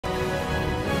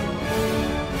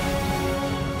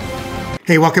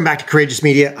Hey, welcome back to Courageous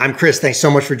Media. I'm Chris. Thanks so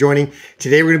much for joining.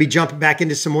 Today, we're going to be jumping back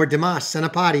into some more Dimas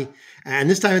Senopati. And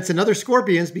this time it's another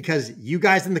Scorpions because you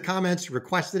guys in the comments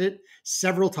requested it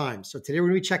several times. So today we're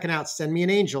going to be checking out Send Me an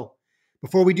Angel.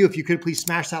 Before we do, if you could please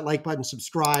smash that like button,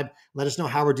 subscribe, let us know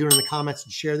how we're doing in the comments,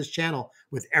 and share this channel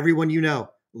with everyone you know.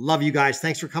 Love you guys.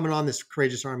 Thanks for coming on this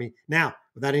courageous army. Now,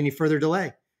 without any further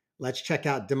delay, let's check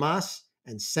out Dimas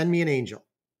and Send Me an Angel.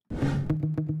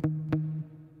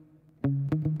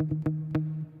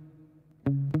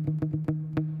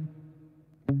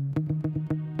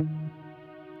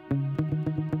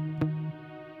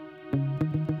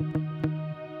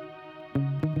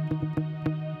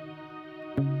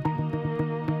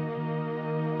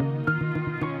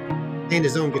 And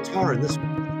his own guitar in this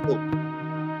one. Cool.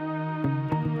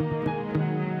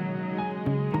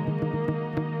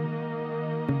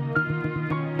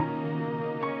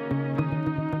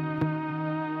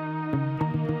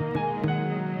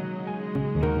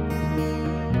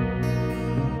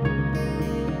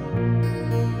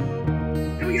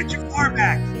 And we got your guitar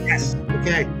back. Yes.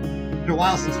 Okay. It's been a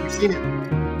while since we've seen it.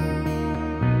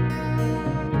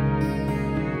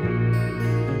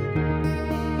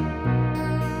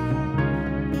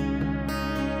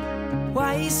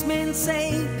 Wise men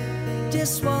say,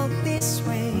 just walk this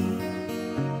way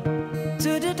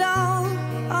to the dawn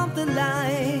of the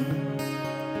light.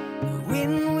 The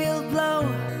wind will blow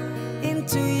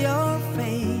into your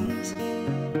face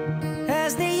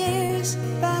as the years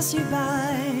pass you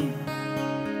by.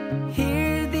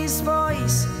 Hear this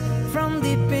voice from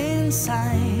deep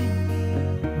inside.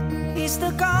 It's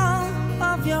the call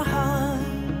of your heart.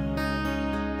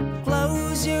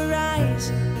 Close your eyes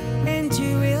and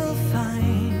you will find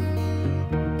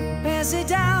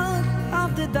passage out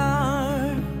of the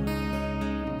dark.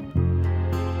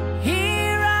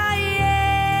 Here I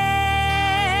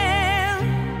am.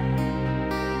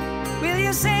 Will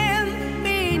you send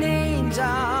me an angel?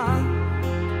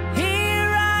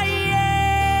 Here I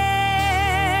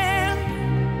am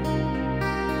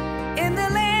in the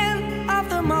land of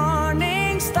the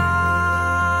morning star.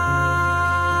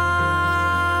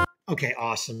 Okay,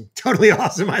 awesome. Totally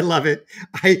awesome. I love it.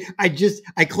 I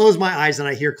close my eyes and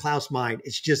I hear Klaus Meine.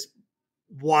 It's just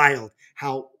wild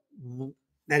how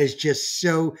that is just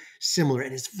so similar.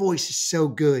 And his voice is so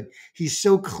good. He's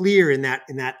so clear in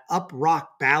that up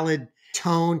rock ballad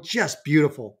tone. Just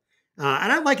beautiful.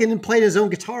 And I like him playing his own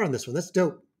guitar on this one. That's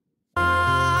dope.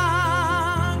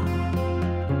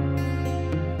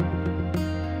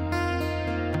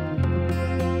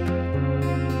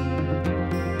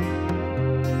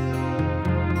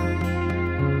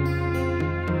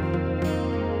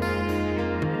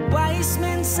 Wise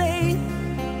men say,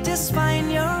 just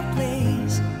find your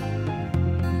place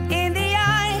in the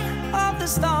eye of the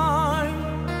storm.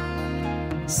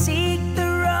 Seek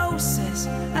the roses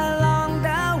along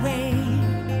the way.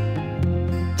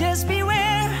 Just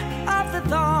beware of the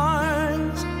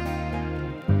thorns.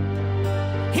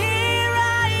 Here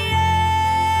I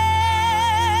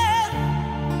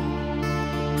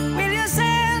am. Will you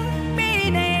send me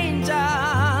an angel?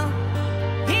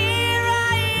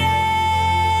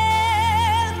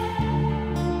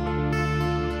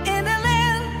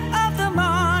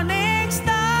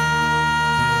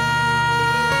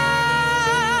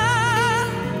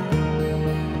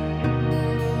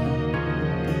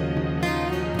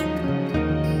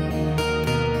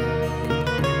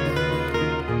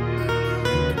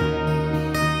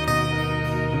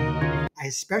 I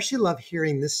especially love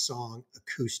hearing this song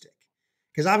acoustic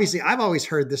because obviously I've always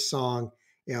heard this song,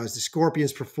 as the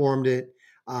Scorpions performed it.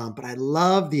 But I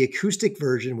love the acoustic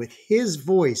version with his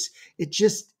voice.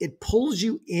 It pulls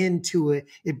you into it.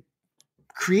 It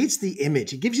creates the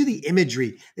image. It gives you the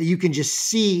imagery that you can just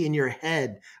see in your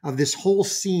head of this whole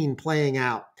scene playing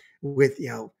out with,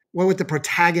 what the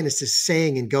protagonist is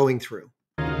saying and going through.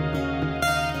 Wise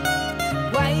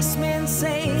men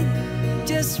say,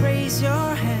 just raise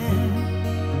your hand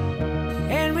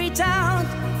and reach out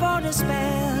for the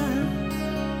spell.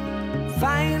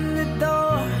 Find the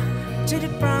door to the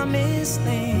promised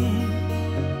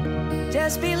land.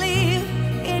 Just believe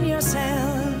in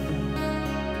yourself.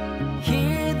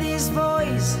 Hear this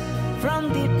voice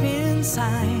from deep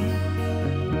inside.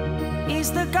 It's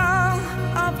the call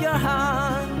of your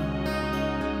heart.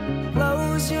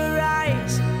 Close your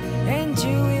eyes and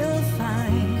you will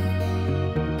find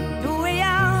the way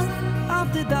out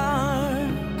of the dark.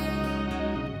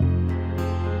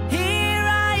 Here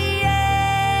I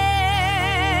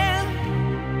am.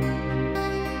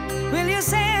 Will you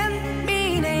send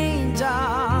me an angel?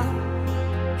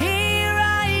 Here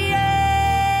I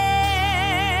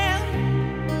am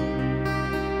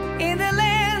in the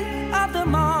land of the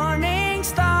morning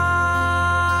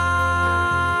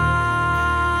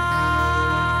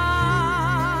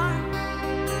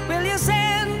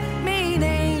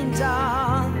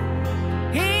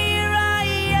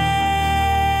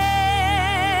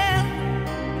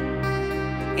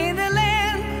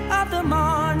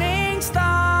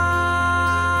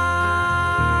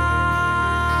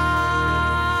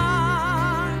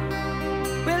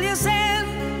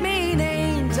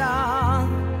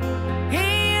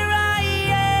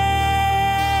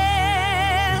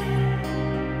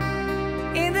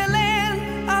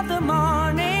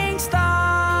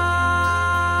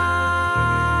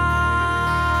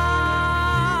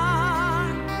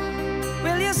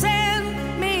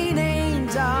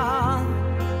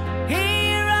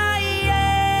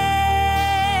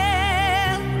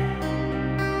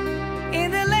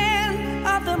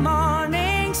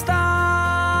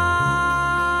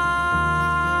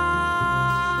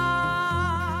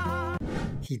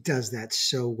He does that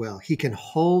so well. He can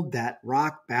hold that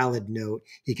rock ballad note.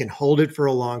 He can hold it for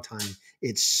a long time.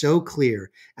 It's so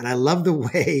clear. And I love the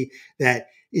way that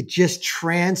it just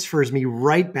transfers me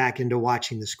right back into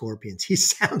watching the Scorpions. He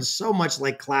sounds so much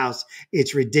like Klaus.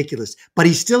 It's ridiculous, but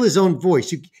he's still his own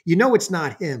voice. You know, it's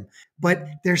not him, but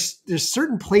there's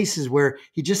certain places where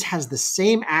he just has the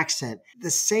same accent,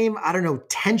 the same, I don't know,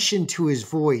 tension to his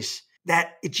voice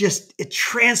that it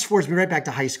transports me right back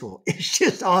to high school. It's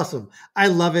just awesome. I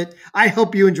love it. I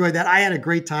hope you enjoyed that. I had a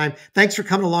great time. Thanks for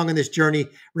coming along on this journey.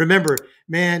 Remember,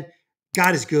 man,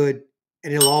 God is good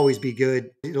and it'll always be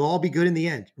good. It'll all be good in the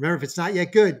end. Remember, if it's not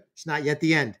yet good, it's not yet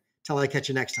the end. Till I catch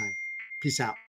you next time. Peace out.